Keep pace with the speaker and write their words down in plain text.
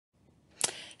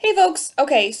Hey folks,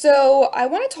 okay, so I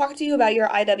want to talk to you about your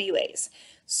IWAs.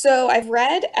 So I've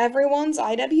read everyone's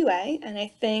IWA, and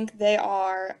I think they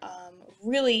are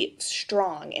really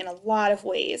strong in a lot of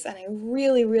ways, and I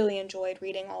really enjoyed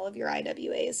reading all of your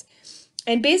IWAs.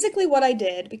 And basically what I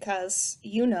did, because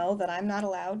you know that I'm not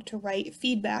allowed to write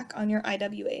feedback on your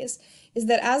IWAs, is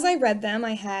that as I read them,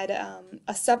 I had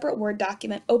a separate Word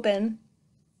document open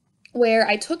where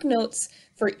I took notes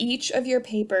for each of your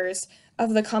papers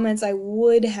of the comments I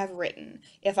would have written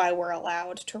if I were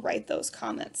allowed to write those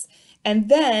comments. And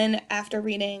then, after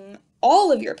reading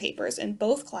all of your papers in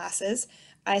both classes,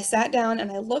 I sat down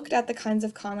and I looked at the kinds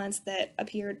of comments that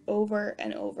appeared over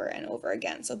and over and over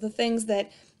again. So the things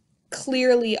that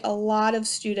clearly a lot of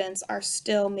students are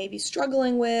still maybe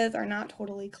struggling with or not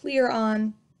totally clear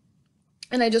on.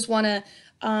 And I just want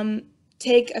to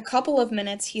take a couple of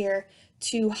minutes here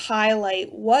to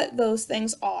highlight what those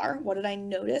things are. What did I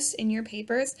notice in your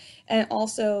papers? And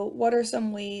also, what are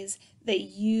some ways that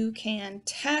you can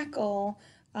tackle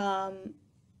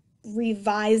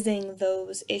revising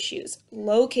those issues,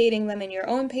 locating them in your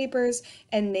own papers,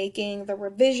 and making the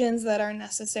revisions that are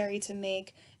necessary to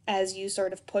make as you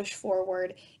sort of push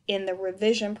forward in the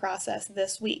revision process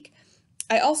this week.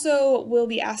 I also will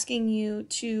be asking you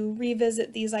to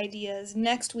revisit these ideas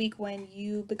next week when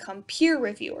you become peer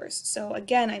reviewers. So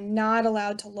again, I'm not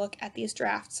allowed to look at these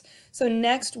drafts. So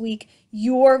next week,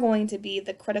 you're going to be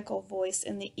the critical voice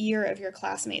in the ear of your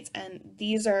classmates. And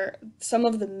these are some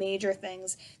of the major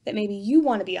things that maybe you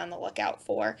want to be on the lookout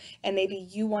for, and maybe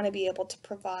you want to be able to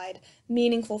provide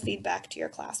meaningful feedback to your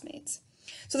classmates.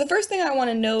 So the first thing I want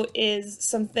to note is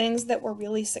some things that were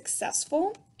really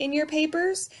successful in your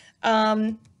papers.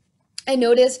 I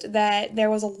noticed that there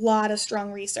was a lot of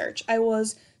strong research. I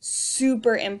was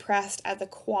super impressed at the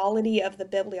quality of the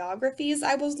bibliographies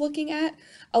I was looking at.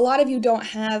 A lot of you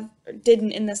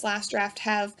didn't in this last draft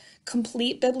have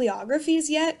complete bibliographies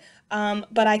yet,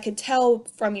 but I could tell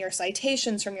from your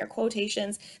citations, from your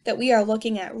quotations, that we are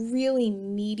looking at really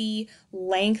meaty,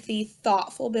 lengthy,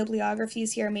 thoughtful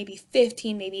bibliographies here, maybe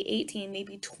 15, maybe 18,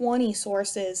 maybe 20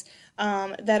 sources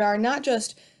that are not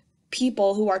just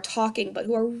people who are talking, but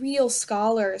who are real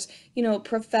scholars,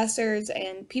 professors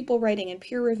and people writing in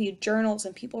peer-reviewed journals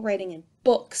and people writing in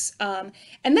books.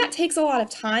 And that takes a lot of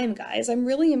time, guys. I'm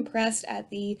really impressed at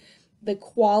the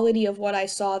quality of what I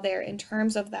saw there in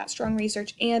terms of that strong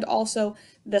research and also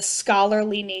the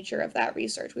scholarly nature of that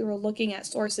research. We were looking at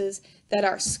sources that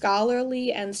are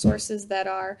scholarly and sources that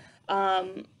are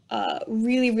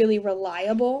really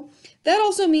reliable. That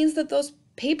also means that those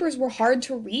papers were hard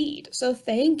to read. So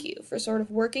thank you for sort of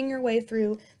working your way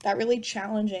through that really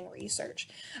challenging research.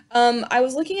 I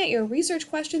was looking at your research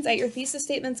questions, at your thesis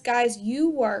statements. Guys,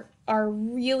 you are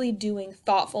really doing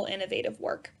thoughtful, innovative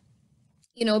work.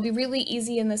 It'd be really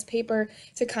easy in this paper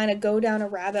to kind of go down a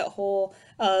rabbit hole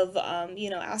of,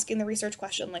 asking the research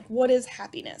question, like, what is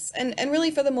happiness? And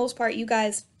really, for the most part, you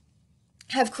guys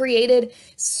have created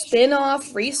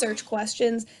spin-off research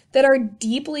questions that are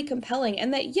deeply compelling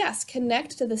and that, yes,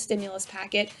 connect to the stimulus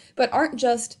packet, but aren't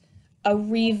just a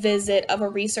revisit of a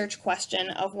research question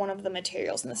of one of the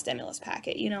materials in the stimulus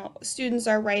packet. Students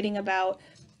are writing about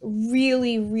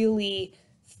really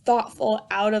thoughtful,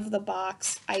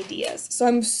 out-of-the-box ideas. So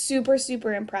I'm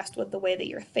super impressed with the way that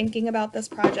you're thinking about this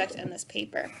project and this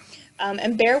paper.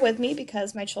 And bear with me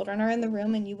because my children are in the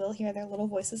room and you will hear their little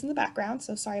voices in the background,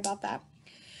 so sorry about that.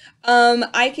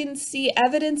 I can see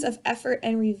evidence of effort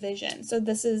and revision. So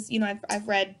this is, I've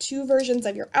read 2 versions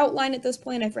of your outline at this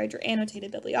point. I've read your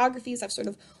annotated bibliographies. I've sort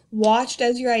of watched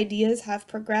as your ideas have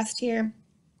progressed here.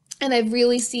 And I've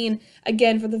really seen,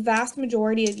 again, for the vast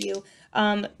majority of you,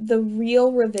 the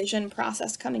real revision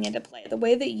process coming into play. The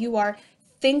way that you are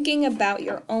thinking about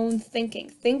your own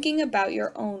thinking about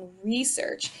your own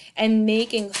research, and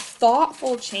making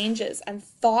thoughtful changes and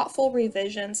thoughtful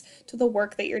revisions to the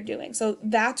work that you're doing. So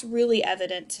that's really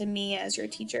evident to me as your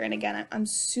teacher. And again, I'm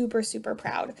super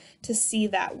proud to see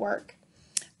that work.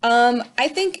 I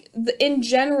think in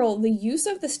general, the use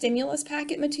of the stimulus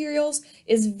packet materials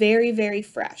is very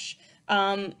fresh.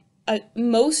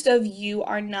 Most of you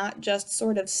are not just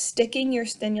sort of sticking your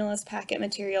stimulus packet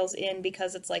materials in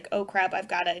because it's like, oh crap, I've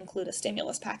got to include a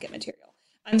stimulus packet material.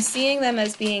 I'm seeing them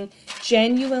as being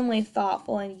genuinely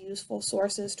thoughtful and useful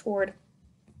sources toward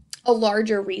a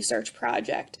larger research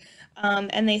project.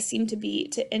 And they seem to be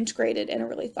integrated in a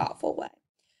really thoughtful way.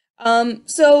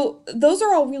 So those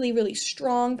are all really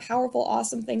strong, powerful,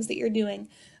 awesome things that you're doing.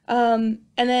 And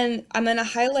then I'm going to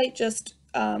highlight just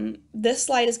this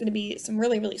slide is going to be some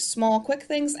really small, quick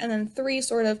things, and then 3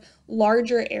 sort of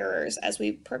larger errors as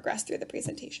we progress through the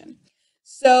presentation.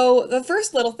 So the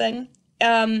first little thing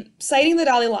citing the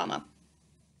Dalai Lama.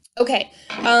 Okay,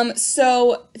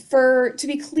 so to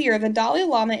be clear, the Dalai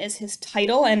Lama is his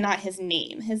title and not his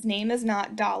name. His name is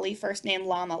not Dalai, first name,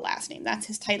 Lama, last name. That's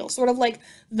his title. Sort of like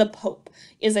the Pope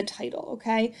is a title,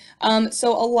 okay?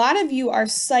 So a lot of you are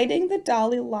citing the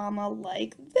Dalai Lama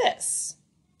like this.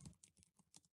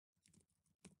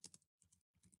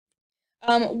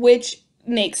 Which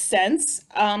makes sense,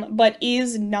 but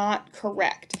is not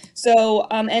correct. So,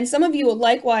 and some of you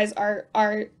likewise are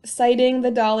citing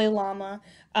the Dalai Lama.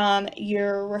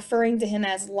 You're referring to him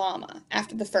as Lama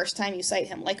after the first time you cite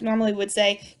him. Like normally we would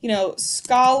say, you know,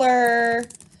 Scholar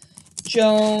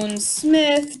Joan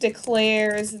Smith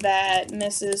declares that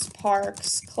Mrs.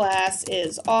 Park's class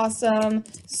is awesome.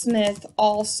 Smith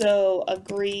also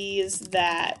agrees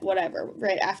that whatever,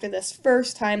 right after this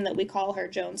first time that we call her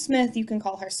Joan Smith, you can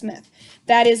call her Smith.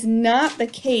 That is not the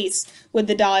case with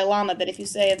the Dalai Lama, that if you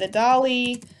say the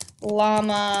Dalai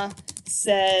Lama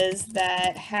says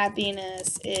that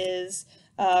happiness is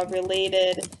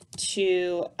related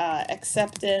to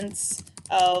acceptance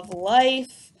of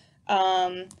life,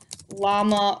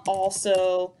 Lama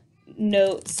also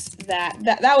notes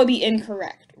that would be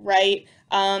incorrect, right?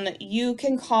 You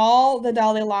can call the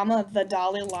Dalai Lama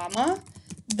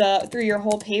through your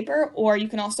whole paper, or you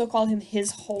can also call him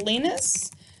His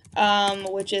Holiness,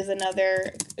 which is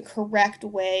another correct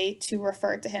way to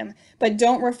refer to him. But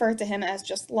don't refer to him as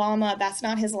just Lama. That's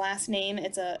not his last name.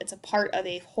 It's a part of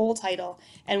a whole title.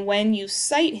 And when you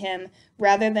cite him,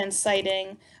 rather than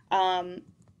citing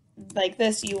like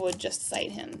this, you would just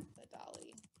cite him.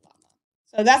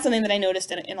 So that's something that I noticed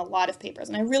in a lot of papers,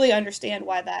 and I really understand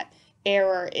why that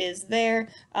error is there,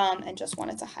 and just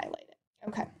wanted to highlight it.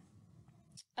 Okay.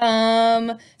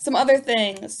 Some other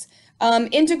things.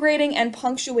 Integrating and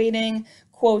punctuating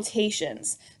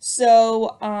quotations.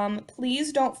 So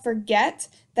please don't forget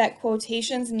that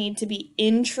quotations need to be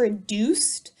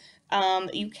introduced.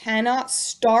 You cannot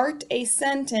start a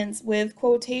sentence with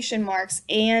quotation marks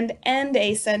and end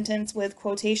a sentence with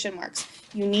quotation marks.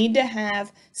 You need to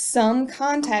have some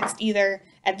context either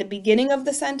at the beginning of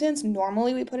the sentence,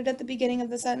 normally we put it at the beginning of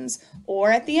the sentence,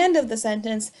 or at the end of the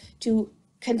sentence to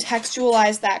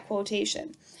contextualize that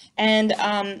quotation. And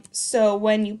so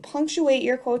when you punctuate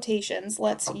your quotations,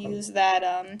 let's use that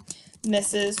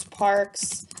Mrs.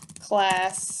 Park's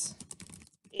class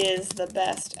is the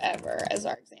best ever as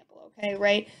our example, okay,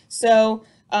 right? So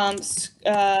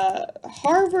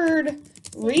Harvard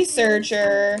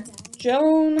researcher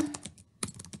Joan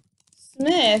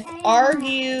Smith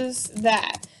argues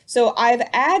that. So I've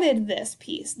added this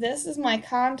piece. This is my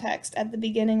context at the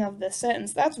beginning of this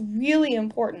sentence. That's really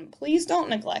important. Please don't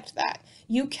neglect that.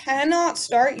 You cannot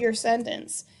start your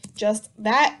sentence. Just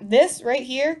that, this right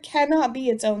here cannot be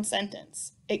its own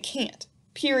sentence. It can't.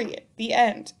 Period. The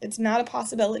end. It's not a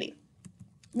possibility.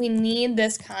 We need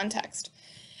this context.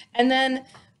 And then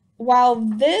while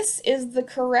this is the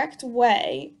correct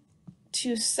way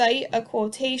to cite a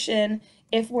quotation,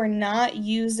 if we're not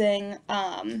using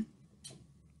a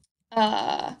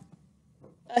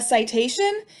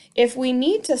citation, if we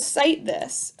need to cite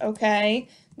this, okay,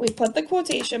 we put the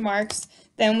quotation marks,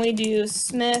 then we do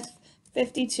Smith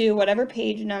 52, whatever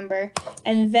page number,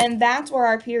 and then that's where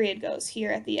our period goes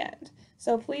here at the end.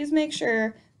 So please make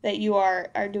sure that you are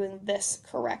doing this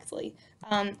correctly.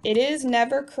 It is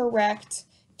never correct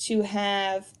to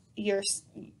have your,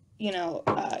 you know,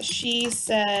 she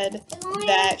said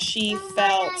that she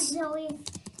felt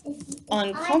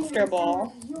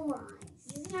uncomfortable.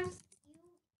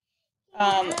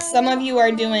 Some of you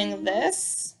are doing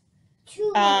this.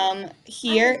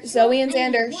 Here, Zoe and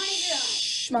Xander,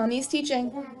 shh, mommy's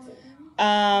teaching.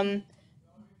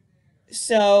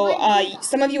 So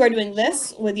some of you are doing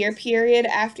this with your period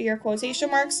after your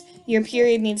quotation marks. Your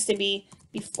period needs to be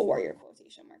before your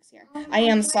quotation marks here. I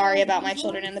am sorry about my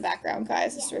children in the background,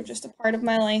 guys. This is just a part of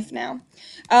my life now.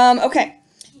 Okay.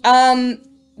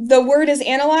 The word is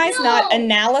analyze, not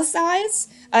analysize.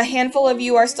 A handful of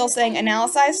you are still saying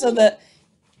analyze, so the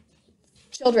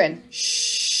children,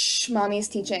 shh, mommy's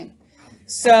teaching.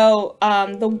 So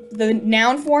the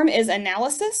noun form is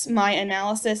analysis. My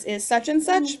analysis is such and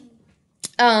such.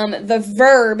 The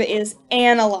verb is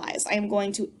analyze. I am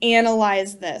going to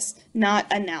analyze this,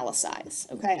 not analyze.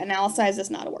 Okay, analyze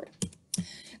is not a word.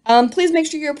 Please make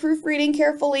sure you're proofreading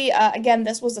carefully. Again,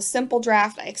 this was a simple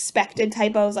draft. I expected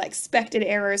typos. I expected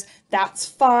errors. That's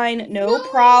fine. No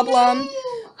problem.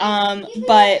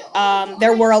 But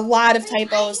there were a lot of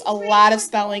typos, a lot of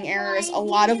spelling errors, a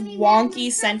lot of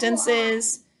wonky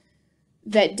sentences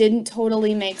that didn't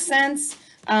totally make sense.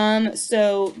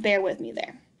 So bear with me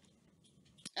there.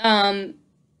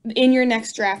 in your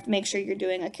next draft, make sure you're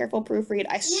doing a careful proofread.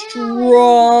 I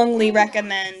strongly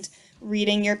recommend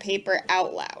reading your paper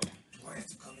out loud.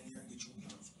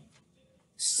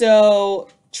 So,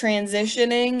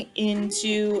 transitioning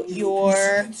into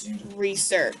your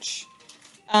research.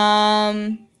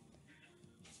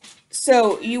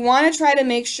 So you want to try to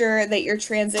make sure that your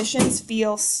transitions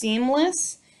feel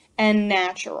seamless and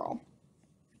natural.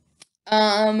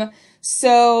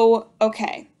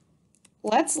 Okay,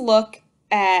 let's look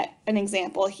at an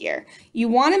example here. You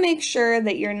want to make sure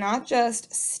that you're not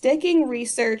just sticking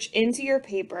research into your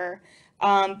paper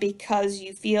because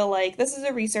you feel like this is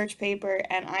a research paper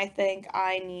and I think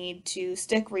I need to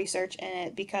stick research in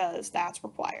it because that's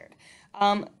required.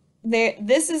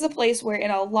 This is a place where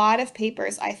in a lot of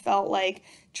papers I felt like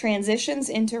transitions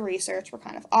into research were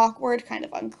kind of awkward, kind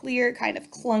of unclear, kind of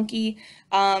clunky,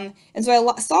 and so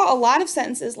I saw a lot of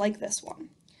sentences like this one.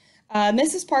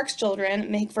 Mrs. Park's children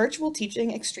make virtual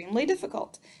teaching extremely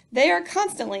difficult. They are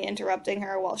constantly interrupting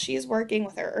her while she is working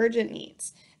with her urgent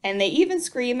needs, and they even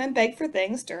scream and beg for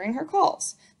things during her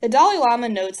calls. The Dalai Lama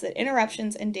notes that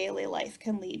interruptions in daily life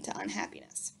can lead to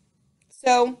unhappiness.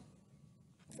 So,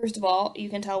 first of all, you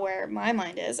can tell where my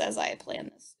mind is as I plan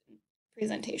this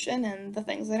presentation and the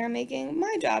things that are making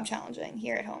my job challenging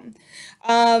here at home.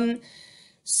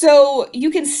 So you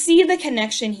can see the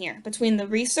connection here between the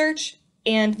research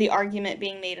and the argument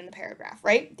being made in the paragraph,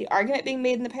 right? The argument being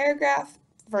made in the paragraph,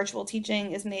 virtual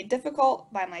teaching is made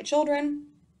difficult by my children.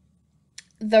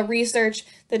 The research,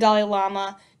 the Dalai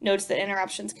Lama notes that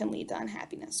interruptions can lead to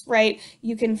unhappiness, right?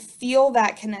 You can feel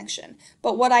that connection.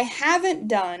 But what I haven't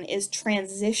done is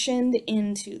transitioned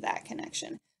into that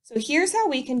connection. So here's how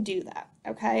we can do that,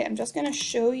 okay? I'm just going to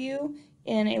show you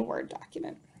in a Word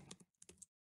document.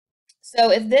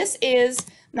 So if this is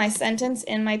my sentence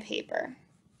in my paper,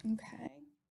 okay,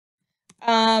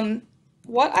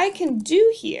 what I can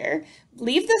do here,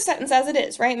 leave the sentence as it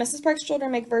is, right? Mrs. Park's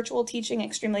children make virtual teaching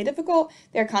extremely difficult.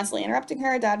 They're constantly interrupting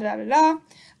her, da da da da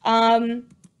da.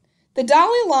 The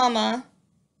Dalai Lama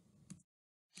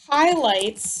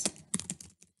highlights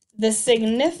the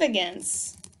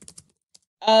significance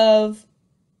of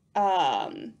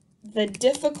the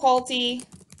difficulty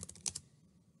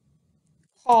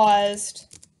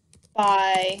caused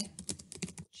by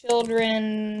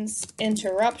children's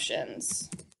interruptions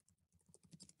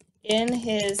in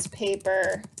his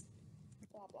paper,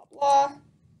 blah, blah, blah,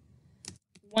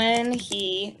 when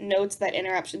he notes that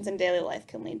interruptions in daily life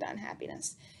can lead to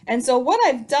unhappiness. And so what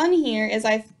I've done here is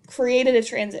I've created a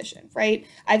transition, right?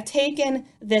 I've taken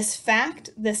this fact,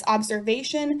 this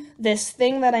observation, this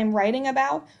thing that I'm writing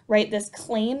about, right, this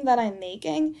claim that I'm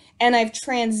making, and I've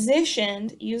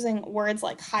transitioned using words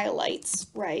like highlights,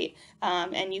 right?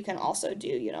 And you can also do,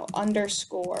 you know,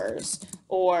 underscores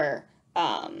or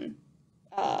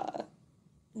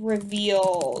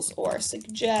reveals or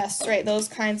suggests, right? Those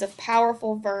kinds of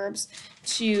powerful verbs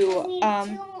to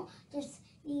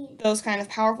those kind of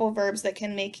powerful verbs that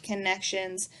can make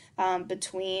connections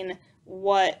between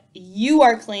what you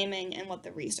are claiming and what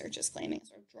the research is claiming,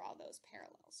 sort of draw those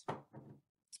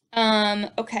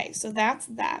parallels. Okay, so that's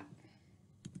that.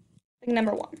 Thing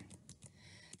number one.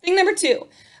 Thing number two,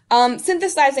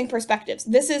 synthesizing perspectives.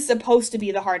 This is supposed to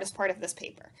be the hardest part of this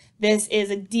paper. This is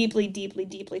a deeply, deeply,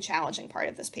 deeply challenging part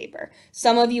of this paper.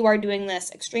 Some of you are doing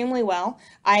this extremely well.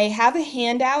 I have a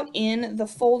handout in the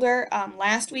folder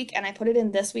last week, and I put it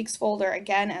in this week's folder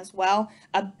again as well,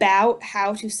 about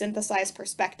how to synthesize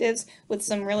perspectives with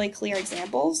some really clear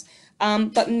examples.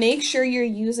 But make sure you're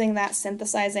using that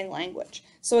synthesizing language.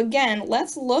 So again,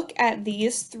 let's look at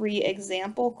these 3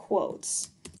 example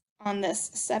quotes on this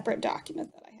separate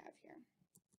document that I have here.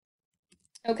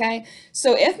 Okay,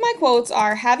 so if my quotes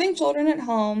are, having children at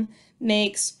home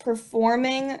makes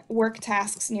performing work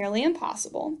tasks nearly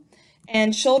impossible,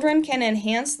 and children can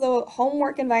enhance the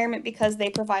homework environment because they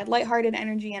provide lighthearted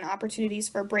energy and opportunities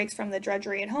for breaks from the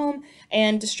drudgery at home,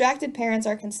 and distracted parents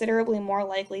are considerably more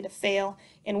likely to fail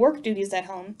in work duties at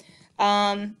home.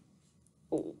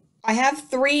 I have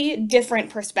 3 different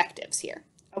perspectives here,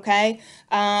 okay?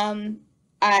 And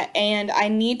I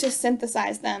need to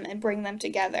synthesize them and bring them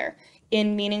together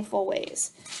in meaningful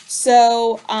ways.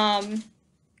 So,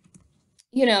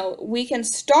 you know, we can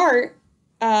start,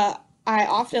 I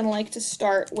often like to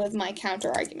start with my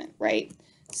counter argument, right?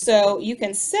 So you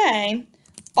can say,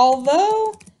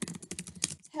 although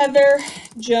Heather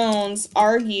Jones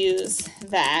argues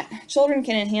that children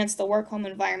can enhance the work-home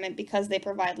environment because they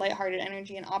provide lighthearted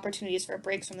energy and opportunities for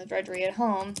breaks from the drudgery at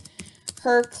home,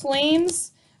 her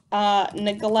claims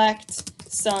neglect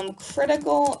some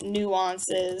critical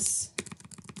nuances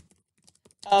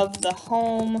of the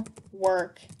home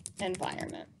work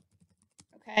environment.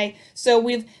 Okay, so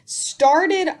we've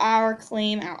started our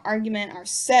claim, our argument, our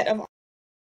set of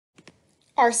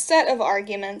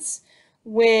arguments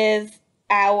with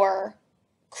our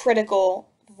critical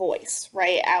voice,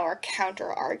 right? Our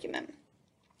counter argument.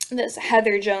 This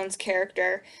Heather Jones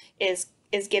character is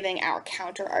giving our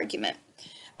counter argument.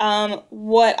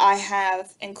 What I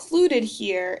have included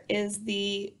here is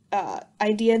the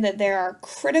idea that there are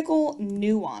critical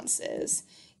nuances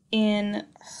in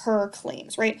her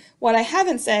claims, right? What I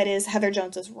haven't said is Heather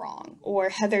Jones is wrong, or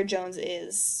Heather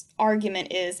Jones's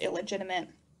argument is illegitimate,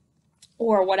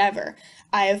 or whatever.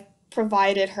 I've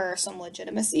provided her some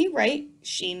legitimacy, right?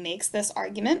 She makes this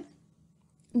argument,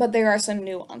 but there are some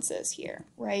nuances here,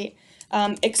 right?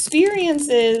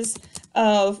 Experiences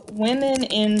of women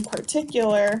in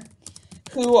particular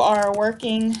who are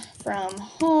working from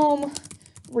home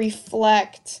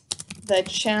reflect the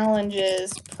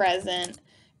challenges present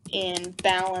in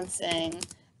balancing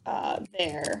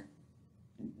the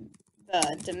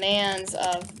demands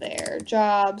of their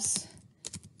jobs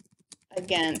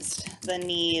against the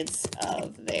needs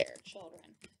of their children.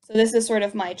 So this is sort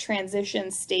of my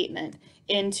transition statement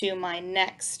into my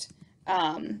next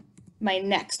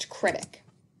critic,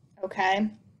 okay?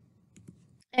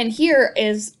 And here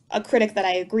is a critic that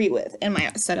I agree with in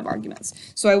my set of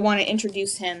arguments. So I want to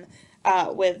introduce him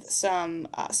with some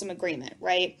agreement,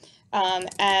 right?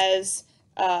 As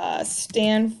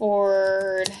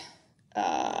Stanford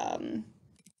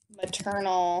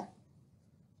maternal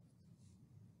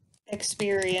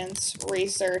experience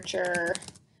researcher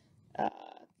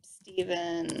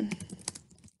Stephen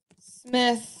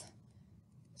Smith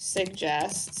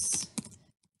suggests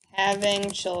having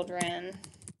children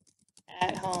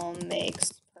at home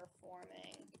makes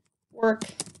performing work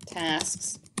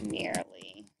tasks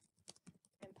nearly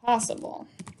impossible.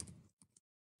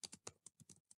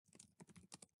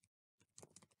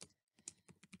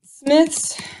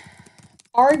 Smith's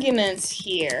arguments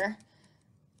here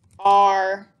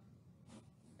are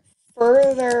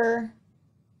further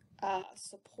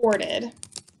supported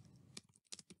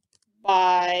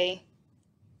by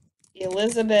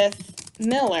Elizabeth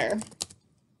Miller,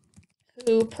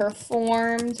 who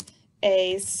performed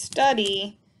a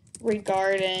study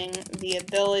regarding the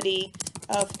ability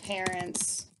of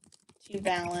parents to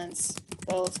balance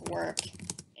both work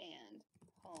and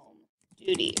home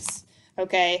duties.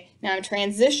 Okay, now I'm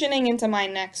transitioning into my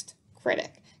next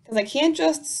critic, because I can't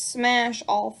just smash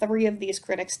all three of these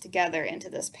critics together into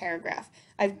this paragraph.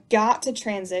 I've got to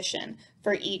transition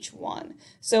for each one.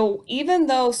 So even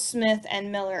though Smith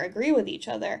and Miller agree with each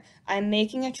other, I'm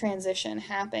making a transition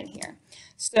happen here.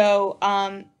 So,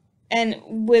 and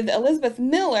with Elizabeth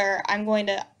Miller, I'm going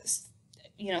to,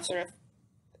 sort of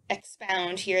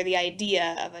expound here the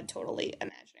idea of a totally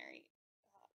imaginary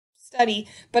study,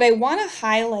 but I want to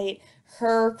highlight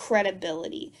her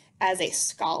credibility as a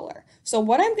scholar. So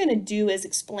what I'm going to do is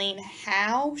explain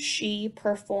how she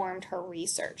performed her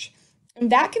research. And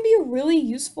that can be a really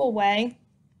useful way.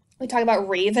 We talk about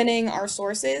ravening our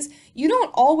sources. You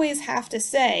don't always have to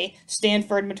say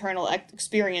Stanford maternal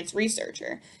experience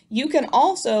researcher. You can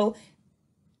also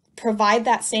provide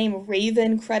that same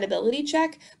raven credibility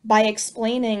check by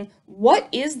explaining what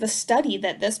is the study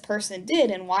that this person did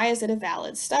and why is it a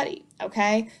valid study,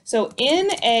 okay? So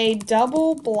in a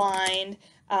double-blind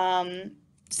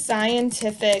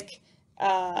scientific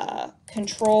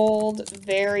controlled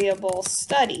variable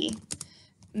study,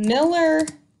 Miller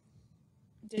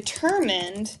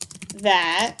determined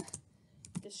that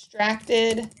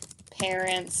distracted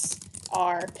parents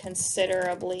are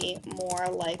considerably more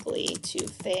likely to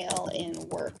fail in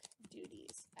work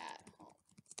duties at home.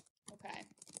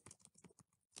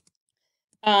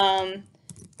 Okay.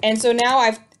 And so now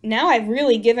I've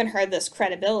really given her this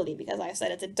credibility because I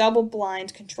said it's a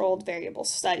double-blind controlled variable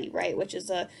study, right? Which is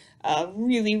a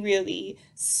really, really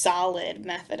solid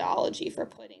methodology for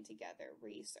putting together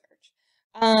research.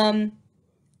 And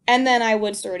then I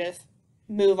would sort of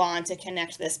move on to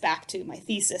connect this back to my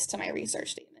thesis, to my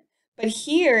research statement. But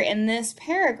here in this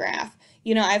paragraph,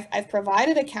 I've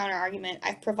provided a counter argument.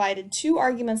 I've provided two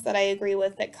arguments that I agree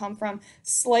with that come from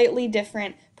slightly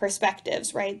different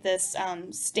perspectives, right? This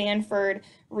Stanford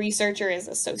researcher is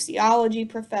a sociology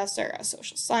professor, a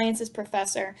social sciences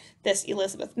professor. This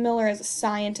Elizabeth Miller is a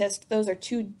scientist. Those are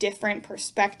two different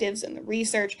perspectives in the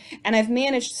research, and I've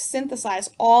managed to synthesize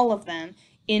all of them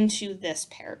into this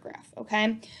paragraph,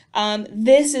 okay?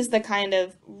 This is the kind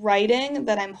of writing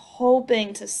that I'm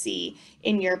hoping to see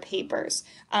in your papers.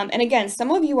 And again,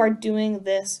 some of you are doing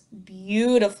this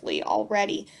beautifully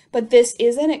already, but this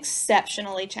is an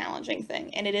exceptionally challenging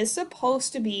thing, and it is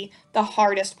supposed to be the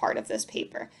hardest part of this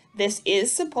paper. This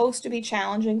is supposed to be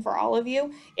challenging for all of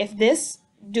you. If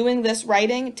doing this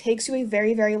writing takes you a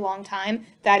very, very long time,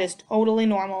 that is totally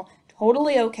normal,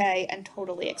 totally okay, and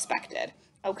totally expected,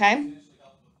 okay?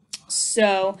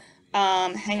 So,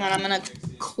 hang on, I'm gonna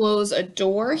close a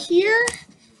door here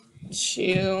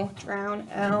to drown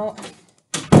out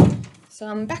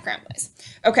some background noise.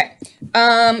 Okay,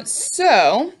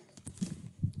 so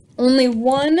only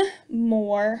one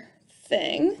more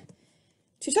thing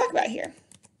to talk about here.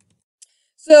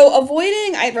 So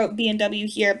avoiding, I wrote B and W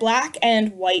here, black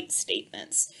and white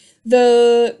statements.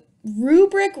 The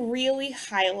rubric really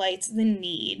highlights the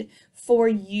need for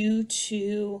you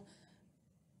to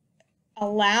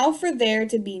allow for there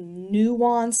to be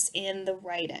nuance in the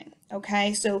writing,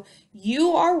 okay? So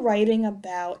you are writing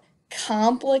about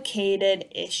complicated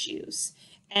issues,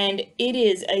 and it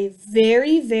is a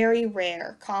very, very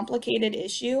rare complicated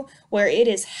issue where it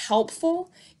is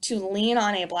helpful to lean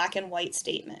on a black and white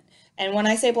statement. And when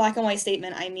I say black and white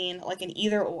statement, I mean like an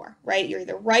either or, right? You're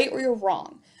either right or you're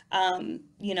wrong.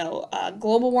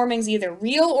 Global warming is either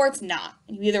real or it's not.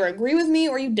 You either agree with me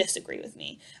or you disagree with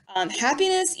me.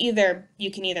 Happiness, you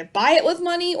can either buy it with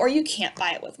money or you can't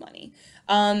buy it with money.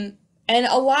 And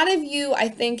a lot of you, I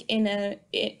think, in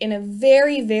a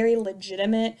very, very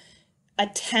legitimate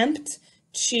attempt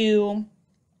to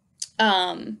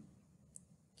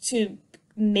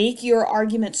make your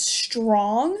argument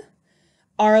strong,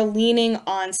 are leaning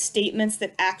on statements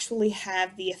that actually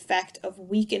have the effect of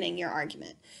weakening your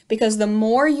argument. Because the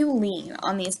more you lean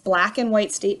on these black and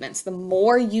white statements, the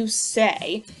more you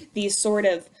say these sort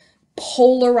of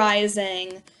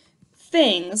polarizing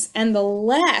things, and the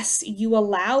less you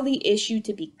allow the issue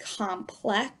to be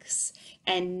complex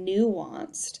and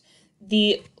nuanced,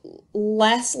 the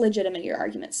less legitimate your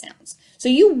argument sounds. So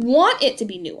you want it to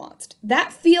be nuanced.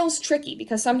 That feels tricky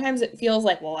because sometimes it feels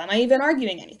like, well, am I even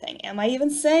arguing anything? Am I even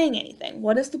saying anything?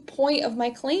 What is the point of my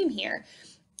claim here?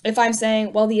 If I'm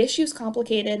saying, well, the issue's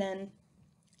complicated and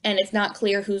it's not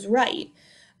clear who's right,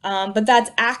 but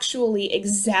that's actually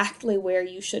exactly where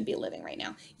you should be living right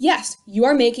now. Yes, you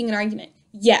are making an argument.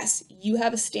 Yes, you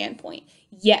have a standpoint.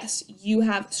 Yes, you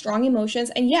have strong emotions.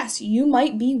 And yes, you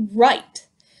might be right.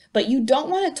 But you don't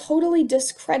want to totally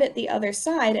discredit the other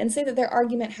side and say that their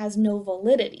argument has no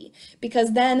validity,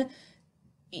 because then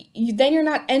you're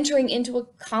not entering into a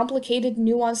complicated,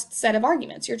 nuanced set of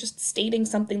arguments. You're just stating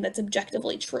something that's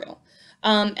objectively true.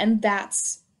 And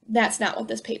that's not what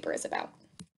this paper is about.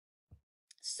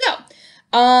 So,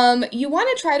 you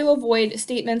want to try to avoid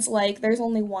statements like there's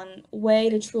only one way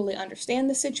to truly understand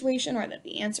the situation, or that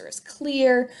the answer is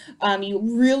clear. You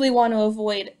really want to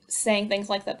avoid saying things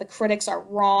like that the critics are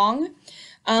wrong.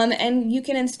 And you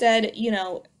can instead,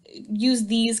 use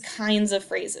these kinds of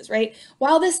phrases, right?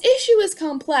 While this issue is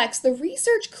complex, the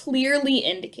research clearly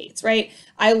indicates, right?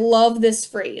 I love this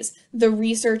phrase, the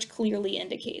research clearly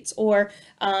indicates, or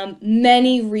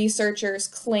many researchers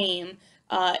claim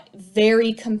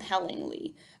very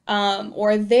compellingly,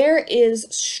 or there is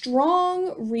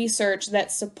strong research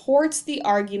that supports the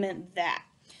argument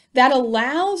that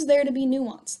allows there to be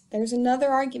nuance. There's another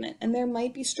argument, and there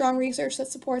might be strong research that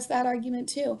supports that argument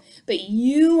too, but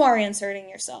you are inserting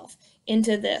yourself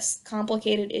into this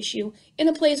complicated issue in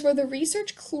a place where the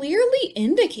research clearly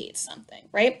indicates something,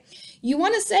 right? You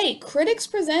want to say critics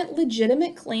present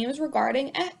legitimate claims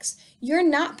regarding X. You're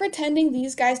not pretending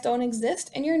these guys don't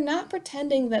exist, and you're not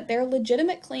pretending that their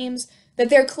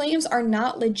claims are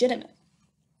not legitimate.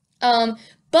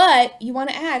 But you want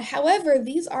to add, however,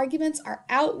 these arguments are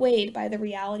outweighed by the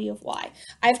reality of Y.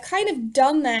 I've kind of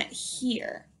done that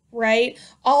here, right?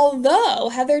 Although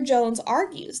Heather Jones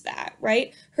argues that,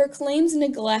 right? Her claims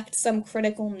neglect some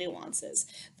critical nuances.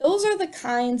 Those are the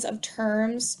kinds of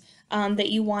terms that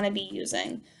you want to be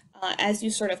using as you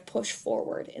sort of push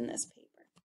forward in this paper.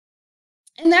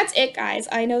 And that's it, guys.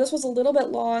 I know this was a little bit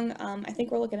long. I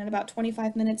think we're looking at about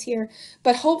 25 minutes here,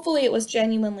 but hopefully it was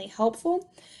genuinely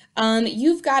helpful.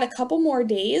 You've got a couple more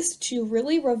days to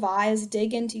really revise,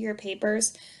 dig into your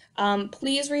papers.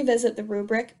 Please revisit the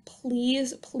rubric.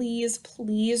 Please, please,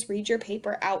 please read your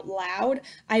paper out loud.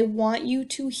 I want you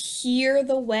to hear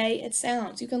the way it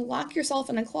sounds. You can lock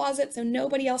yourself in a closet so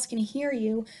nobody else can hear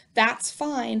you. That's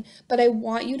fine, but I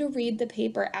want you to read the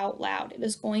paper out loud. It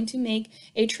is going to make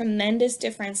a tremendous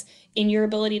difference in your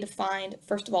ability to find,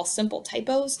 first of all, simple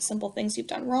typos, simple things you've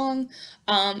done wrong,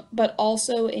 but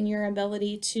also in your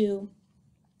ability to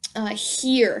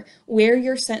hear where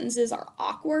your sentences are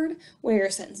awkward, where your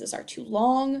sentences are too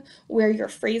long, where your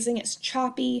phrasing is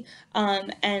choppy,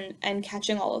 and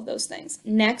catching all of those things.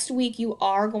 Next week, you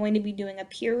are going to be doing a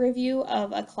peer review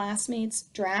of a classmate's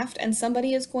draft, and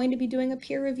somebody is going to be doing a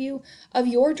peer review of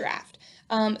your draft.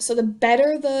 So the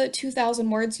better the 2,000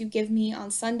 words you give me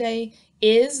on Sunday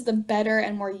is, the better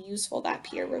and more useful that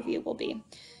peer review will be.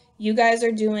 You guys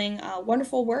are doing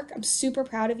wonderful work. I'm super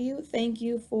proud of you. Thank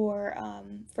you for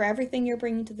everything you're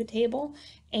bringing to the table,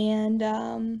 and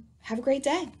have a great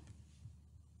day.